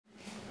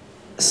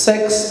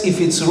sex,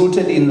 if it's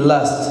rooted in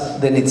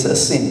lust, then it's a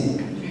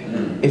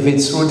sin. If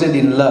it's rooted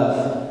in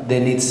love,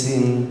 then it's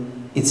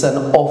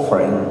an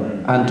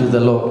offering unto the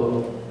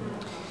Lord.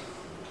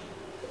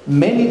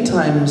 Many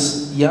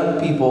times young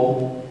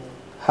people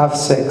have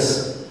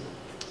sex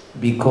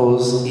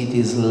because it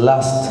is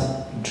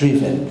lust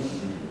driven.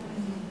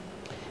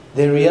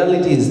 The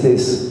reality is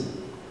this: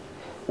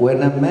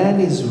 when a man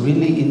is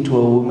really into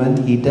a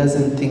woman, he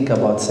doesn't think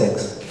about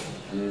sex.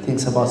 He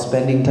thinks about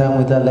spending time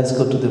with her. Let's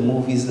go to the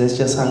movies, let's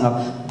just hang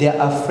out. They're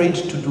afraid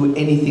to do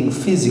anything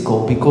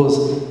physical because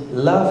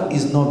love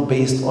is not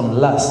based on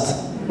lust.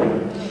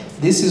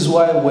 This is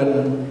why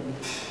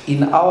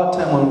in our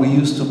time when we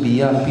used to be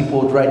young,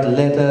 people would write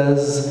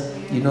letters,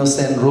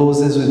 send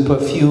roses with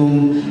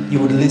perfume. You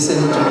would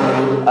listen to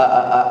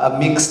a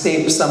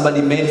mixtape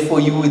somebody made for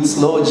you with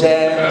slow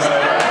jams.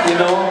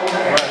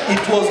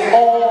 It was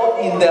all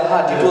in their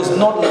heart. It was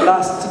not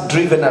lust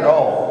driven at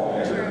all.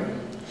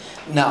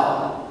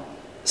 Now,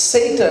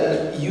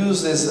 Satan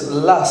uses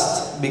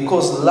lust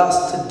because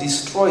lust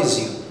destroys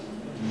you.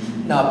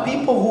 Now,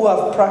 people who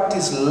have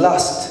practiced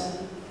lust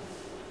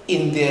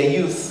in their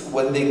youth,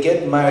 when they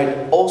get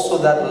married, also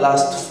that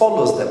lust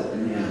follows them.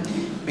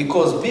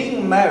 Because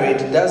being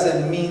married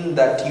doesn't mean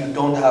that you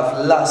don't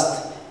have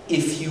lust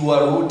if you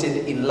are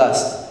rooted in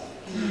lust.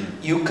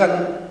 You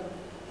can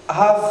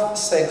have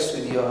sex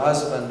with your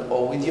husband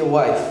or with your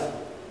wife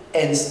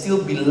and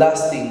still be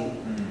lusting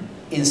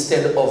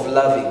instead of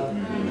loving.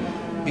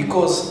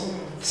 Because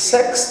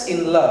sex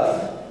in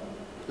love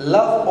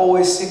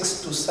always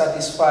seeks to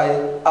satisfy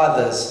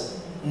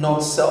others, not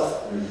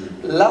self.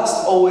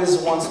 Lust always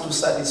wants to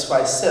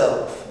satisfy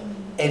self,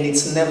 and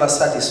it's never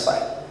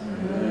satisfied.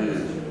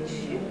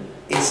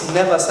 It's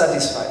never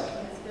satisfied.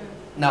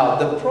 Now,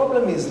 the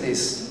problem is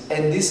this,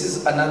 and this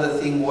is another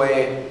thing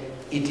where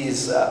it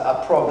is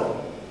a problem.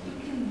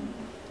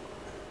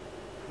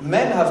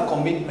 Men have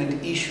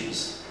commitment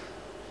issues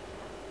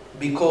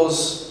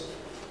because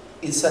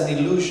it's an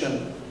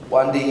illusion.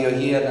 One day you're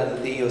here,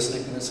 another day you're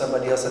sleeping with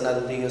somebody else,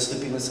 another day you're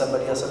sleeping with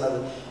somebody else,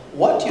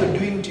 What you're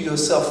doing to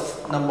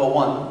yourself, number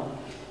one,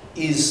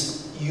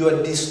 is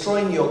you're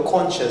destroying your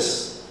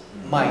conscious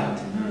mind.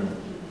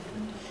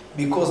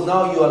 Because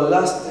now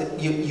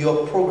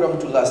you're programmed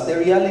to lust. The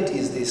reality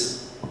is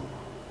this: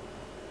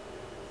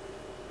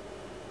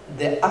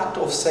 the act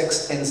of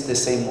sex ends the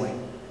same way.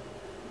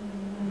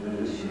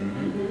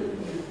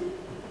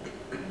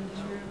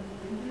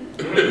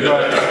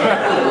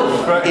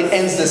 It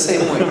ends the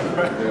same way.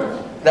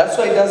 That's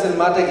why it doesn't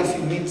matter if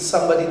you meet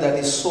somebody that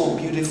is so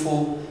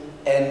beautiful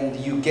and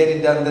you get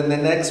it done, then the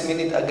next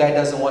minute a guy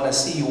doesn't want to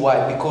see you.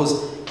 Why?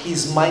 Because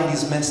his mind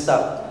is messed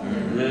up.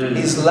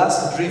 He's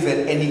lust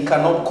driven and he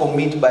cannot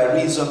commit by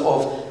reason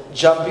of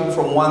jumping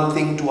from one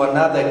thing to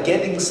another,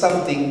 getting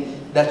something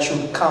that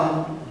should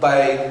come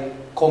by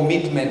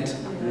commitment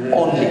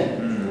only.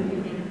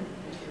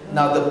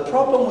 Now the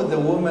problem with the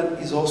woman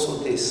is also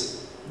this.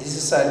 This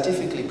is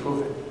scientifically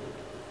proven.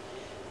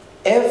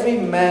 Every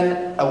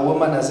man a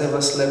woman has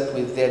ever slept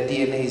with, their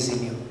DNA is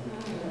in you.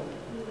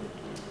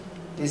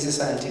 This is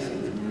scientific.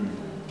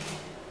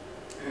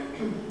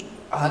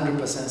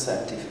 100%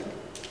 scientific.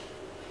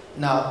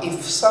 Now,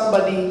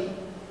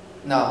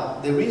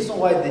 the reason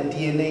why the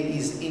DNA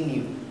is in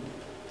you,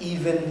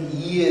 even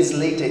years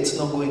later, it's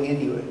not going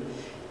anywhere.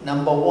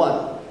 Number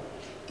one,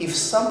 if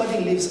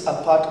somebody leaves a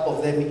part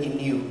of them in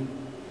you,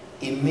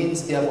 it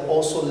means they have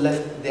also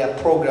left their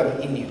program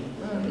in you.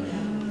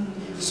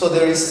 So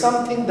there is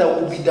something that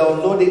will be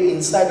downloaded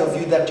inside of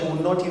you that you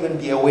will not even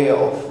be aware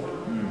of.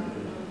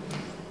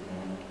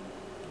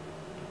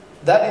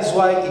 That is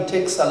why it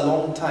takes a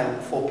long time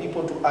for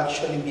people to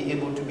actually be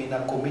able to be in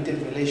a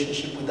committed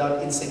relationship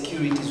without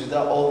insecurities,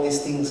 without all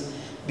these things,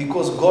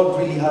 because God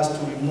really has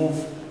to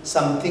remove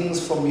some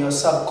things from your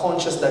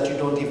subconscious that you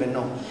don't even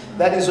know.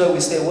 That is why we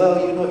say, well,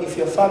 if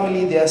your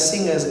family, they are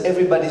singers,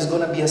 everybody's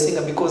going to be a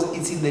singer because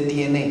it's in the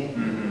DNA.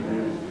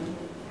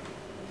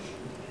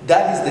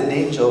 That is the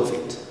danger of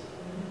it.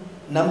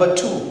 Number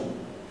two,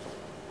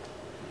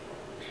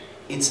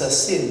 it's a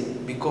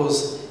sin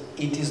because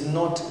it is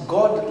not,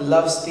 God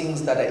loves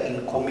things that are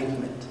in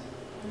commitment.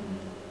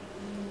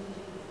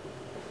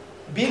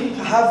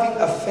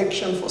 Having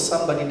affection for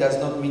somebody does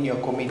not mean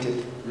you're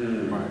committed.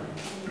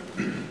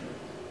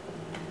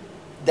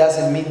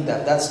 Doesn't mean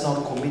that. That's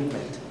not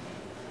commitment.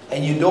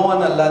 And you don't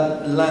want to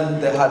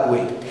learn the hard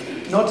way.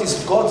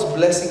 Notice God's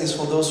blessing is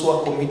for those who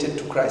are committed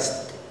to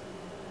Christ.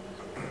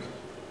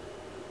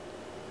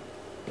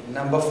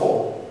 Number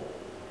four,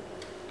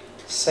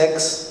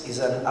 sex is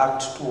an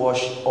act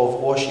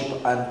of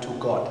worship unto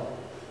God.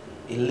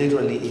 It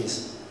literally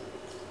is.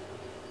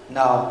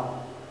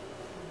 Now,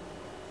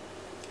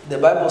 the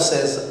Bible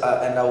says,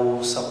 and I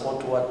will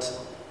support what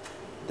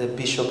the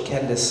Bishop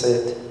Candace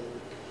said.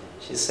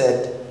 She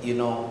said,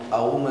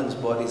 a woman's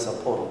body is a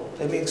portal.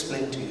 Let me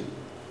explain to you.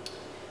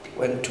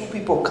 When two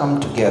people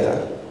come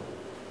together,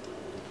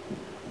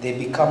 they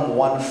become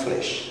one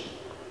flesh.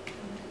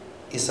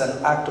 It's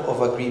an act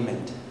of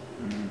agreement.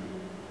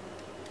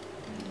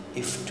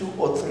 If 2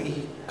 or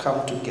 3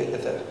 come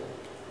together,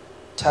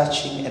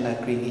 touching and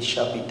agreeing, it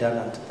shall be done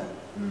unto them.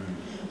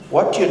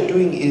 What you're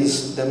doing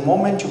is, the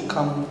moment you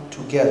come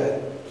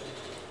together,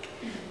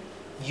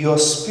 your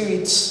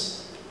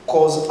spirits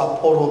cause a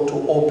portal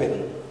to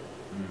open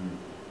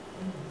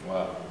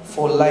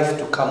for life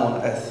to come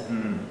on earth.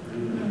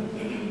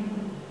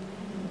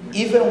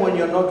 Even when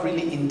you're not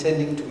really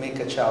intending to make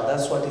a child,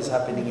 that's what is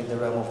happening in the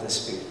realm of the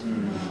spirit.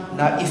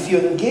 Now, if you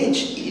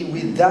engage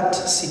with that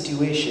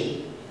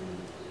situation,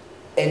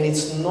 and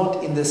it's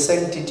not in the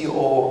sanctity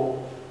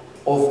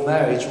of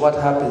marriage, what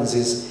happens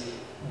is,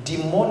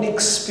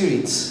 demonic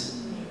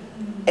spirits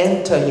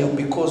enter you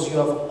because you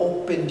have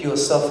opened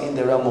yourself in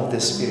the realm of the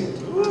spirit.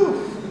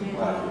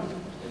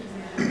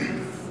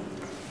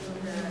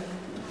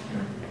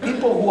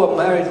 People who are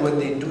married, when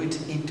they do it,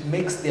 it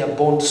makes their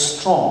bond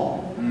strong.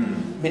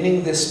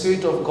 Meaning the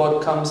Spirit of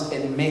God comes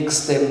and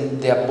makes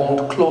their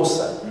bond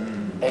closer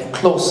and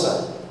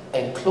closer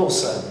and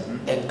closer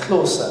and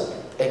closer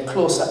and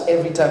closer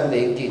every time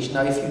they engage.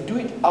 Now, if you do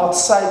it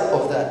outside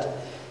of that,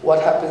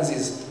 what happens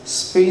is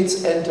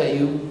spirits enter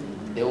you,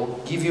 they will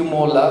give you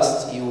more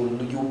lust, you'll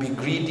be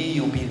greedy,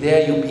 you'll be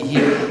there, you'll be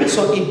here.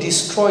 So it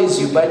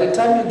destroys you. By the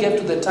time you get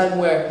to the time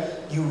where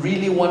you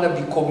really want to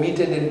be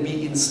committed and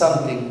be in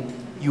something,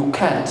 you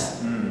can't.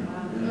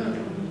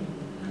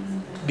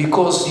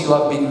 Because you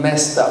have been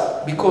messed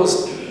up.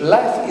 Because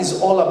life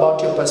is all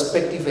about your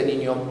perspective and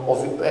in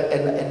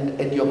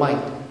your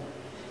mind.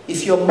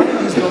 If your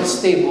mind is not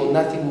stable,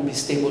 nothing will be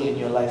stable in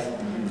your life.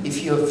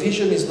 If your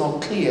vision is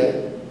not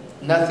clear,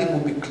 nothing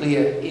will be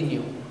clear in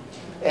you.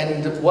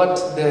 And what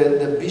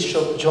the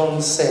Bishop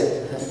John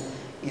said,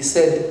 he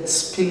said,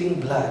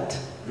 spilling blood.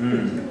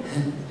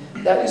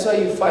 That is why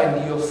you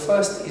find your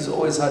first is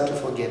always hard to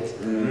forget.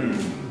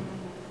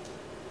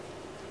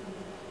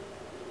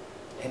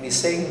 And he's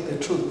saying the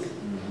truth.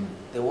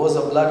 There was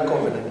a blood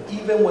covenant.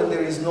 Even when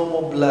there is no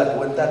more blood,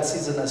 when that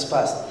season has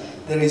passed,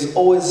 there is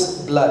always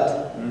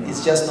blood.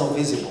 It's just not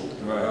visible.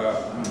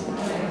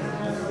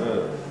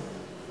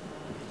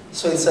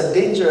 So it's a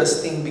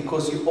dangerous thing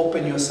because you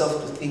open yourself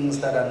to things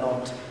that are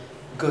not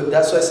good.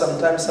 That's why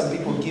sometimes some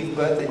people give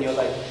birth and you're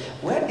like,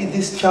 where did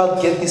this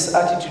child get this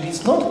attitude?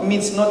 It's not me,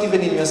 it's not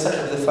even in your side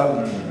of the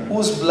family.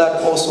 Whose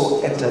blood also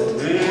entered.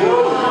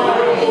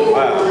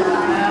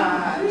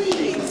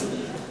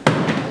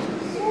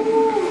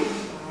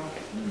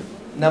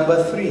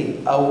 Number three,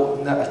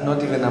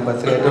 not even number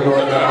three, I don't know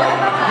what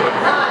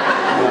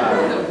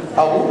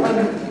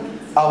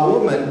a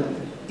woman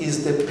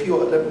is the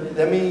pure,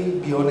 let me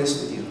be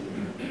honest with you.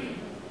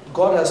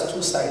 God has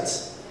two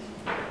sides.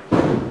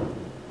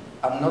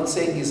 I'm not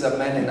saying he's a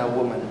man and a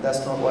woman.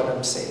 That's not what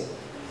I'm saying.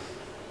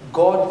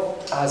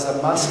 God has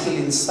a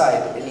masculine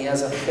side and he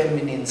has a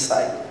feminine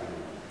side.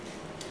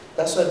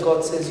 That's why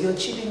God says, you're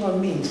cheating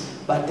on me,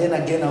 but then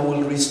again I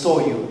will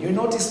restore you. You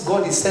notice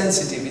God is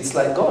sensitive. It's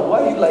like, God,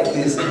 why are you like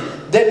this?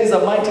 Then he's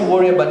a mighty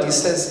warrior, but he's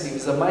sensitive.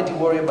 He's a mighty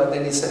warrior, but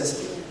then he's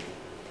sensitive.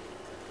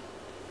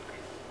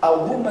 A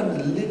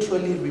woman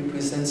literally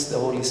represents the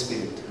Holy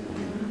Spirit.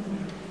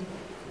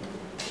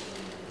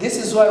 This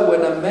is why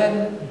when a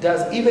man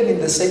does, even in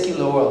the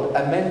secular world,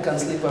 a man can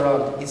sleep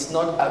around. It's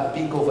not a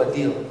big of a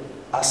deal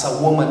as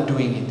a woman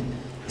doing it.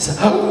 It's like,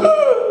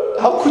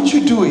 how could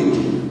you do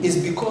it? It's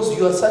because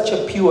you are such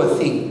a pure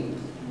thing.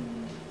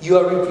 You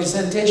are a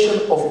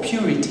representation of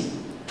purity.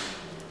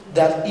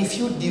 That if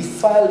you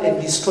defile and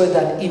destroy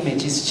that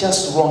image, it's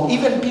just wrong.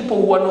 Even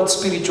people who are not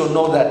spiritual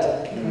know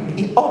that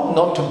it ought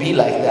not to be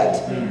like that.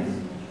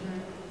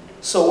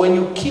 So when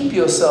you keep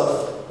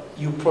yourself,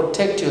 you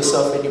protect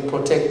yourself and you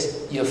protect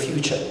your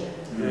future.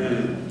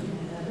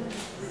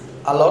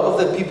 A lot of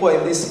the people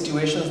in these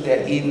situations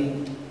they're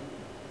in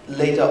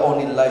later on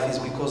in life is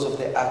because of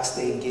the acts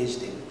they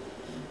engaged in.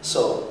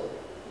 So,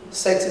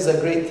 sex is a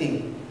great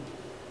thing.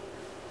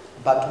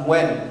 But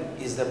when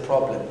is the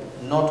problem?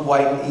 Not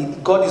why.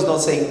 God is not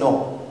saying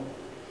no.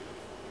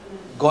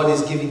 God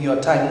is giving you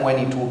a time when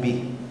it will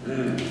be.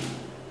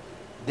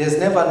 There's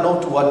never no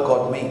to what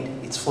God made.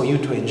 It's for you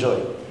to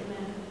enjoy.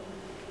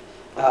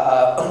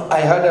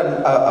 I heard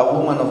a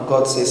woman of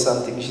God say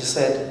something. She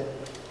said,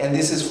 and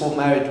this is for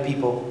married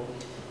people.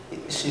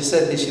 She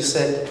said this, she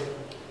said,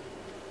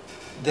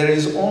 there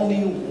is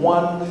only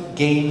one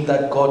game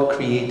that God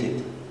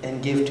created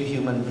and gave to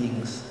human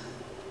beings.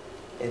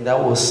 And that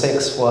was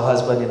sex for a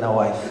husband and a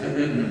wife.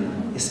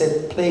 He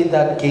said, play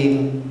that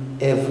game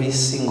every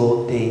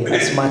single day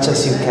as much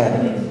as you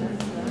can.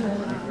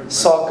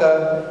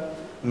 Soccer,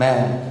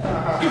 man.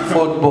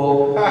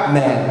 Football,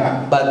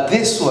 man. But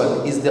this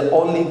one is the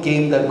only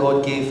game that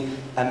God gave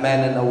a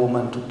man and a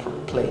woman to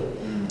play.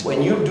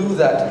 When you do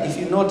that, if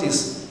you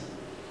notice,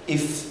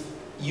 if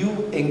you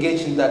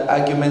engage in that,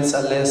 arguments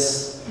are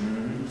less,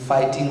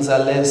 fightings are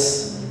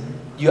less.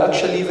 You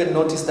actually even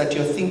notice that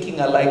you're thinking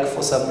alike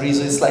for some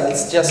reason. It's like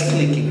it's just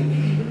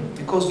clicking.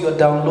 Because you're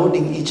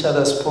downloading each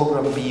other's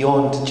program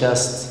beyond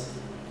just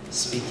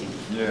speaking.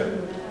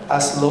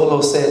 As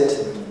Lolo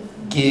said,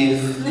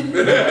 give, give,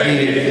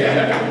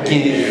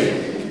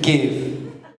 give, give.